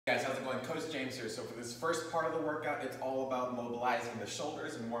Hey guys, how's it going? Coach James here. So for this first part of the workout, it's all about mobilizing the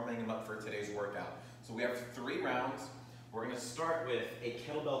shoulders and warming them up for today's workout. So we have 3 rounds. We're going to start with a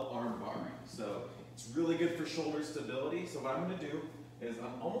kettlebell arm bar. So it's really good for shoulder stability. So what I'm going to do is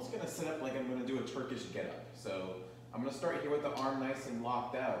I'm almost going to set up like I'm going to do a Turkish get-up. So I'm going to start here with the arm nice and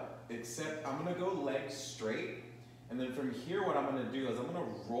locked out, except I'm going to go legs straight. And then from here, what I'm going to do is I'm going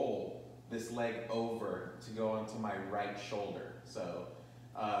to roll this leg over to go onto my right shoulder. So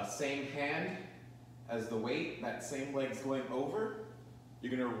same hand as the weight, that same leg's going over.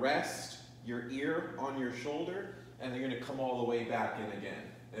 You're going to rest your ear on your shoulder, and you're going to come all the way back in again,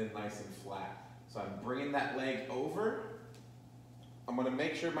 and nice and flat. So I'm bringing that leg over. I'm going to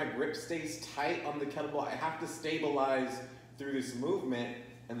make sure my grip stays tight on the kettlebell. I have to stabilize through this movement,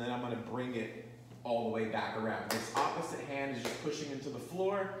 and then I'm going to bring it all the way back around. This opposite hand is just pushing into the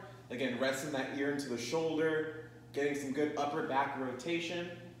floor. Again, resting that ear into the shoulder, getting some good upper back rotation,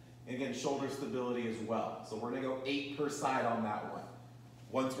 and again, shoulder stability as well. So we're gonna go 8 per side on that one.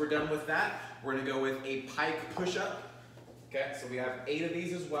 Once we're done with that, we're gonna go with a pike push-up. Okay, so we have 8 of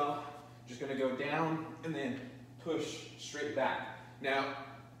these as well. Just gonna go down and then push straight back. Now,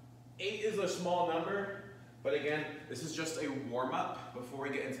 8 is a small number, but again, this is just a warm-up before we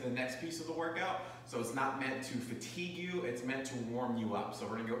get into the next piece of the workout. So it's not meant to fatigue you, it's meant to warm you up. So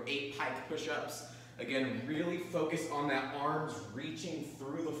we're gonna go 8 pike push-ups. Again, really focus on that arms reaching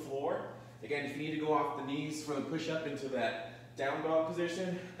through the floor. Again, if you need to go off the knees for the push-up into that down dog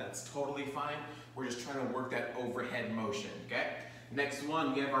position, that's totally fine. We're just trying to work that overhead motion, okay? Next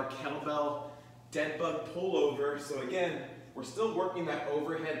one, we have our kettlebell deadbug pullover. So again, we're still working that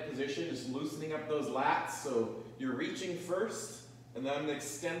overhead position, just loosening up those lats. So you're reaching first, and then I'm gonna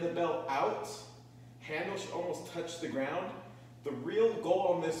extend the belt out. Handle should almost touch the ground. The real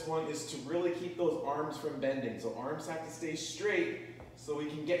goal on this one is to really keep those arms from bending. So arms have to stay straight so we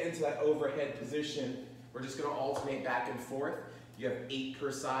can get into that overhead position. We're just gonna alternate back and forth. You have 8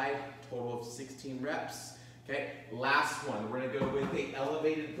 per side, total of 16 reps. Okay, last one, we're gonna go with the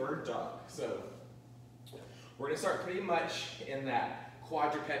elevated bird dog. So we're gonna start pretty much in that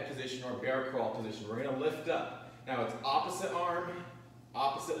quadruped position or bear crawl position. We're gonna lift up. Now it's opposite arm,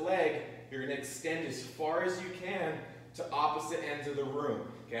 opposite leg. You're gonna extend as far as you can to opposite ends of the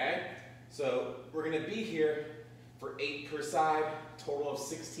room, okay? So we're gonna be here for 8 per side, total of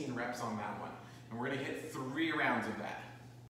 16 reps on that one. And we're gonna hit 3 rounds of that.